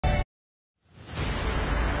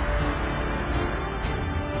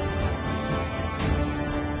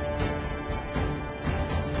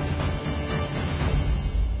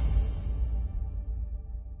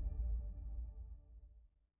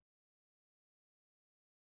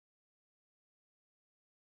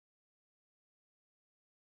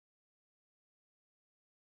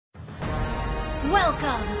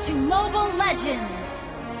Welcome to Mobile Legends!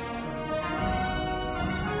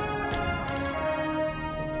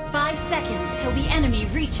 5 seconds till the enemy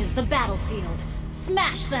reaches the battlefield.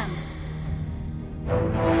 Smash them!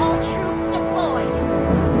 All troops deployed!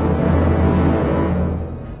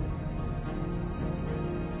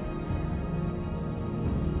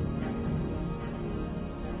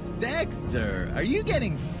 Dexter, are you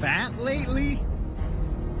getting fat lately?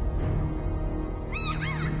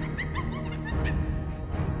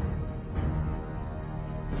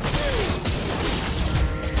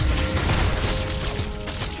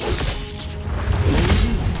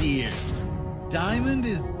 Dear. Diamond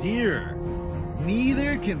is dearer.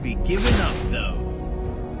 Neither can be given up, though.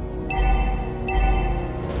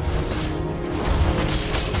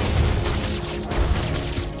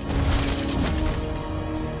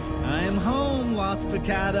 I am home, Los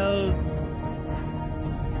Picados.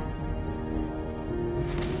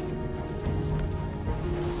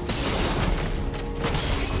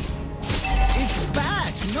 It's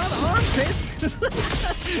back, not armpit.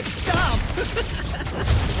 Stop.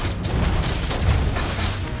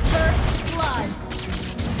 First blood!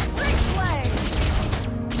 Great play!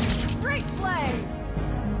 Great play!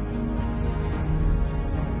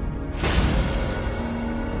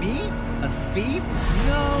 Me? A thief?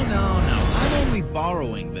 No, no, no. I'm only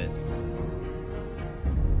borrowing this.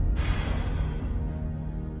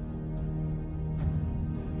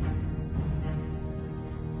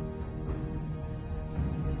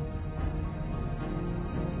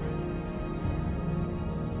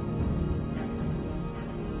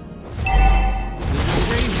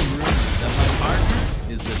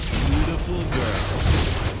 Is a beautiful girl.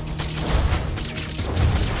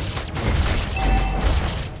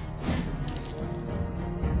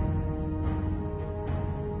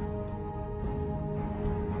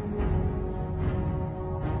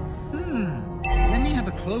 Let me have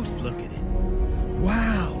a close look at it.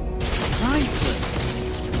 Wow, priceless.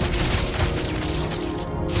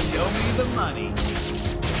 Show me the money.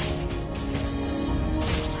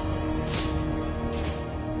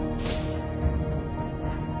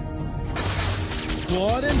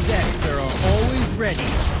 Claude and Dexter are always ready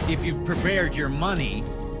if you've prepared your money.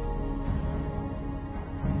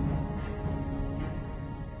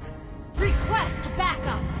 Request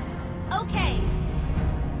backup! Okay.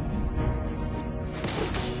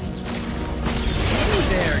 Hey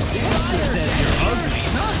there, Dexter says you're ugly,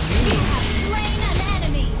 not me. You have slain an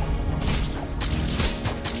enemy!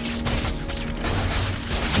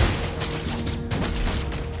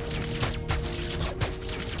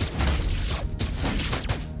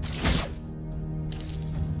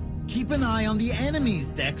 Keep an eye on the enemies,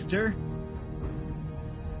 Dexter. Show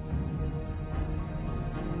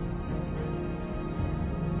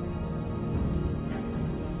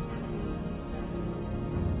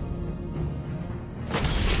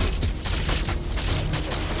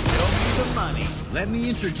me the money. Let me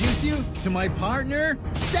introduce you to my partner,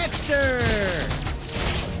 Dexter!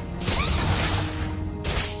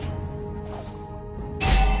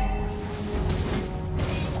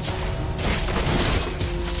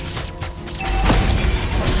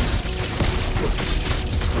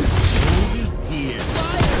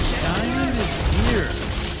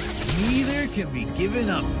 Neither can be given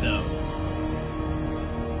up, though.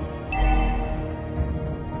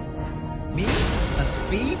 Me? A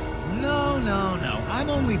thief? No, no, no. I'm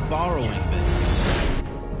only borrowing this.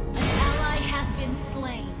 An ally has been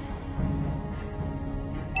slain.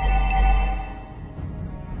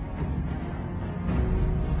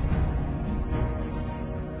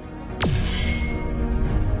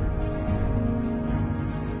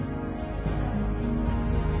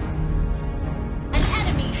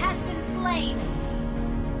 Slain.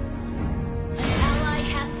 An ally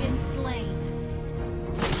has been slain.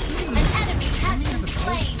 An enemy has been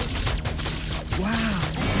slain. Wow.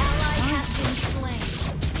 An ally has been slain.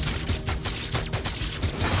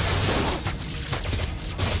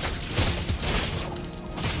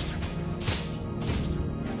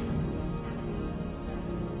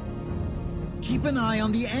 Keep an eye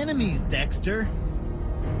on the enemies, Dexter.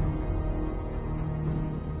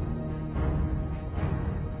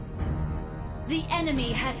 The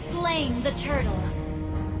enemy has slain the turtle.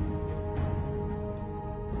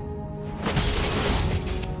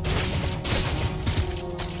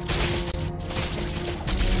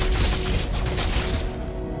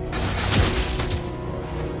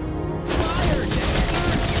 Fire,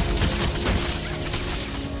 Dexter!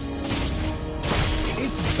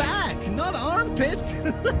 It's back, not armpits!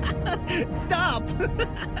 Stop!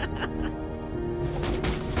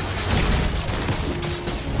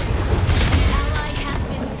 Ally has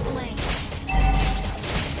been slain.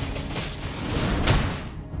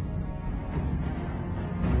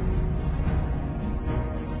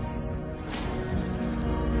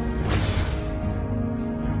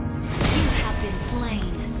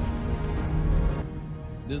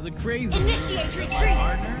 There's a crazy Initiate my retreat.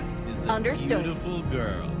 partner is a Understood. beautiful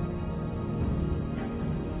girl.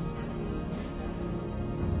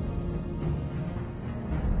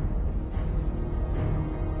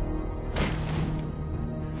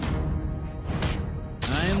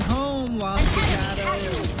 I am home, An Lost enemy has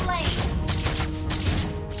Potato. been slain.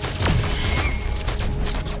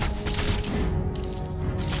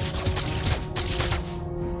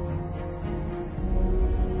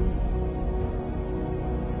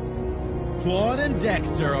 Claude and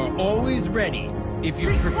Dexter are always ready if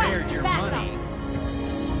you've Request prepared your backup. money.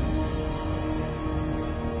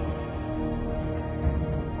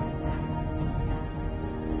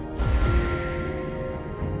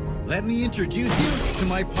 Let me introduce you to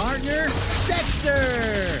my partner,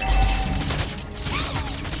 Dexter!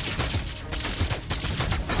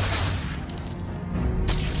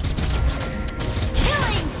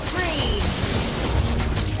 Killing spree.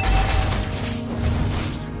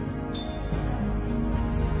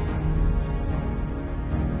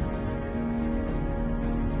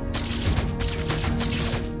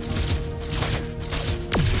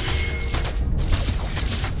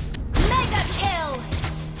 Mega kill.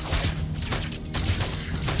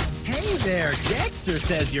 Hey there, Dexter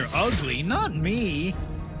says you're ugly, not me.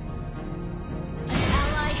 An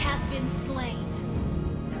ally has been slain.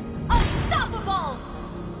 Unstoppable.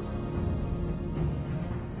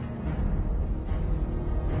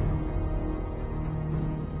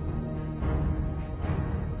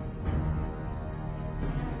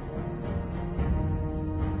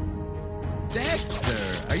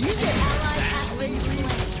 Dexter, are you An getting ally has fat been lately?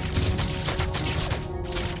 slain.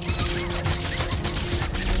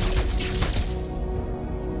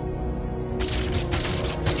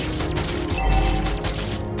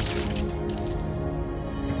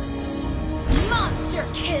 Monster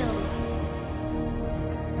kill.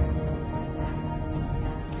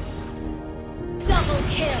 Double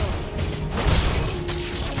kill.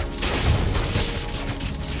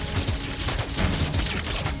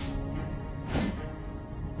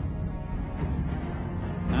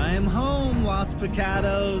 I'm home, Los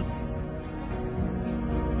Picados.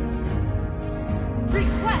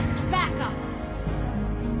 Request backup.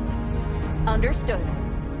 Understood.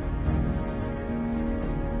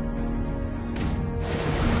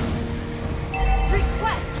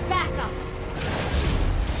 Request backup.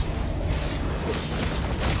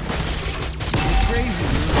 The crazy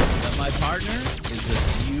news that my partner is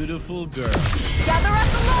a beautiful girl. Gather up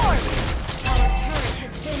the Lord! Our turret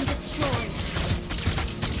has been destroyed.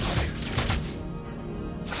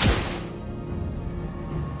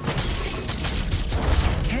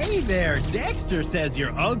 Hey there, Dexter says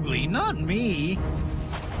you're ugly, not me.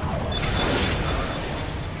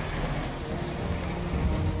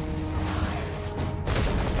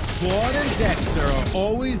 Claude and Dexter are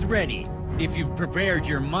always ready if you've prepared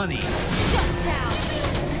your money. Shut down.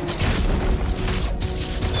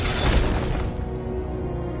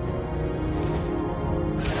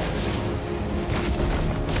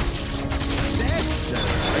 Dexter,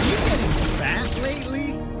 are you getting fat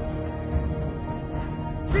lately?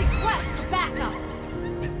 Request backup.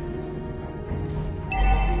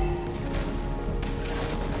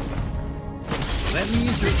 Let me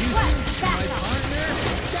introduce you to my partner,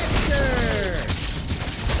 Dexter!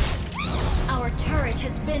 Our turret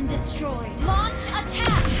has been destroyed. Launch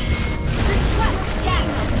attack. Request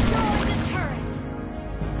backup. Destroy the turret.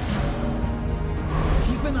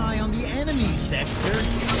 Keep an eye on the enemies, Dexter.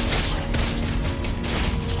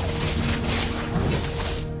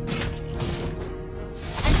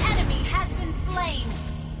 An enemy has been slain.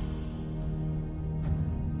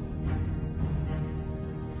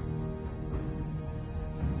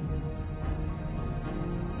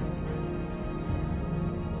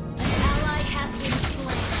 An ally has been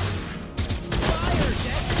slain. Fire,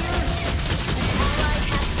 Dexter! An ally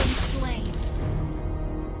has been slain.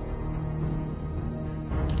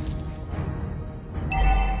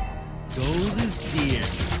 Gold is dear.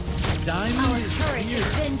 Diamond Our is turret here.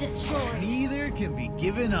 has been destroyed. Neither can be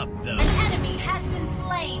given up, though. An enemy has been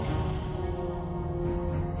slain.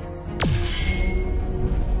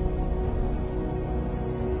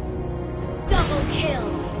 Double kill.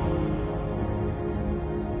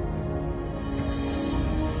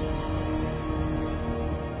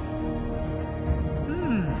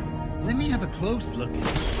 Let me have a close look at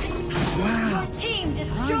it. Wow. Your team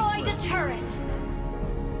destroyed a Priceless. turret.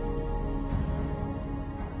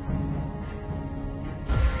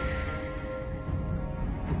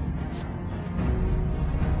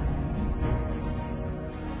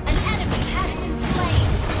 An enemy has been slain.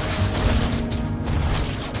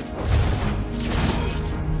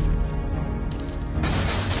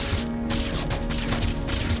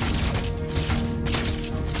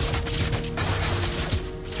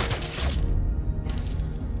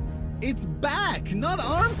 It's back, not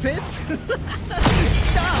armpits!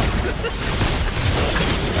 Stop!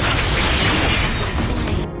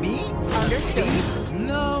 Me? Understood.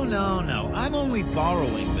 No, no, no. I'm only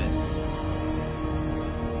borrowing this.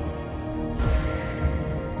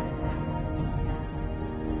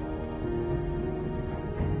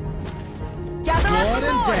 Claude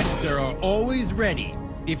and Dexter are always ready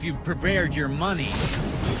if you've prepared your money.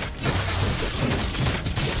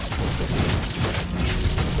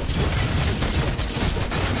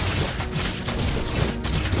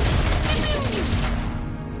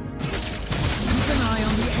 Keep an eye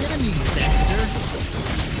on the enemies, Dexter.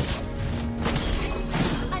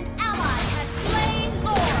 An ally has slain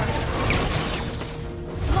Lord.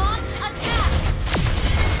 Launch attack.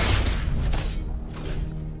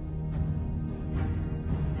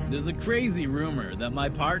 There's a crazy rumor that my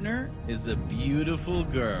partner is a beautiful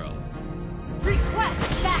girl.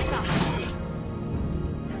 Request backup.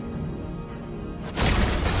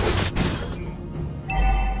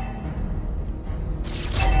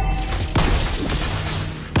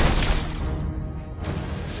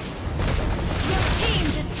 Your team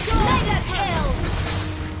destroyed a kill.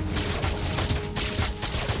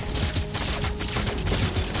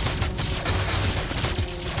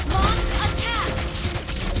 Launch attack.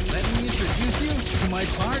 Let me introduce you to my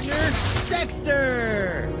partner,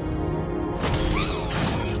 Dexter!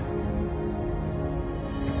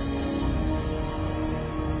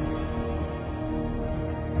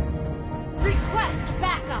 Request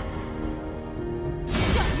backup.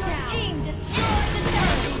 Shut Your down. Team destroyed the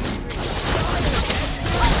turret.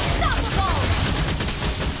 Unstoppable.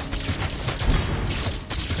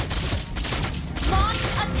 Launch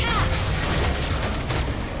attack.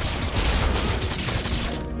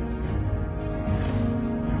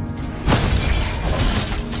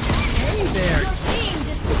 Hey there! Your team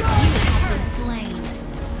destroyed the turret. Slain.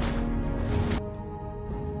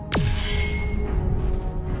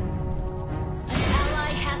 An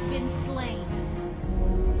ally has been slain.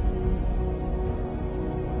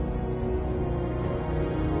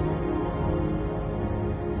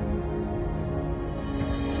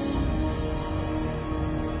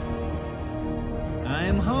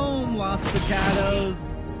 I'm home, Los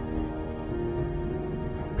Picados.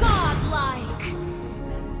 Godlike.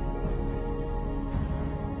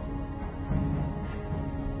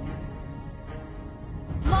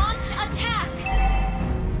 Launch attack.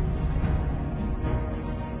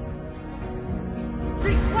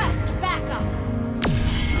 Request backup.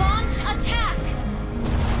 Launch attack.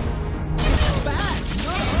 Back!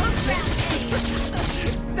 Not Rampage.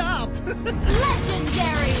 Stop!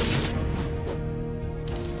 Legendary.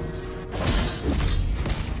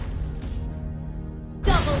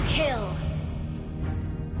 Double kill.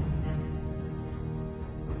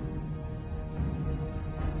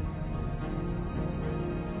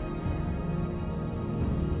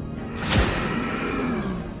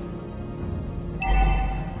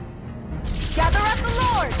 Gather up the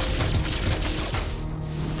Lord!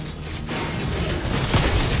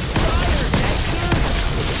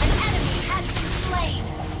 An enemy has been slain.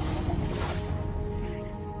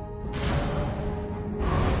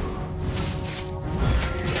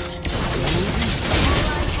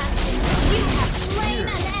 Ally has been. You have slain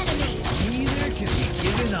an enemy. Neither can be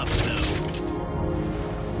given up, though.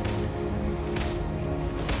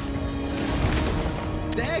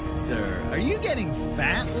 Dexter, are you getting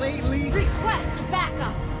fat lately? Request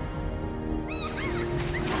backup.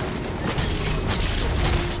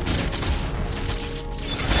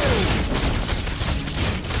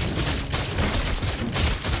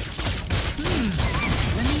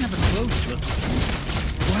 Let me have a close look.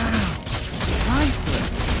 Wow, priceless.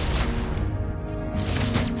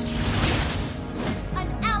 An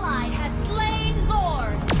ally has slain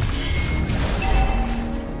Lord.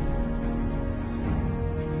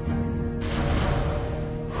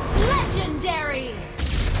 Legendary.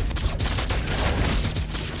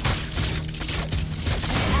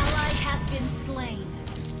 An ally has been slain.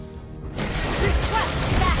 Request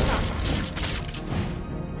backup.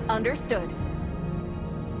 Understood.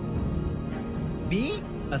 Me?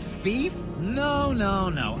 A thief? No, no,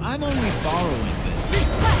 no. I'm only borrowing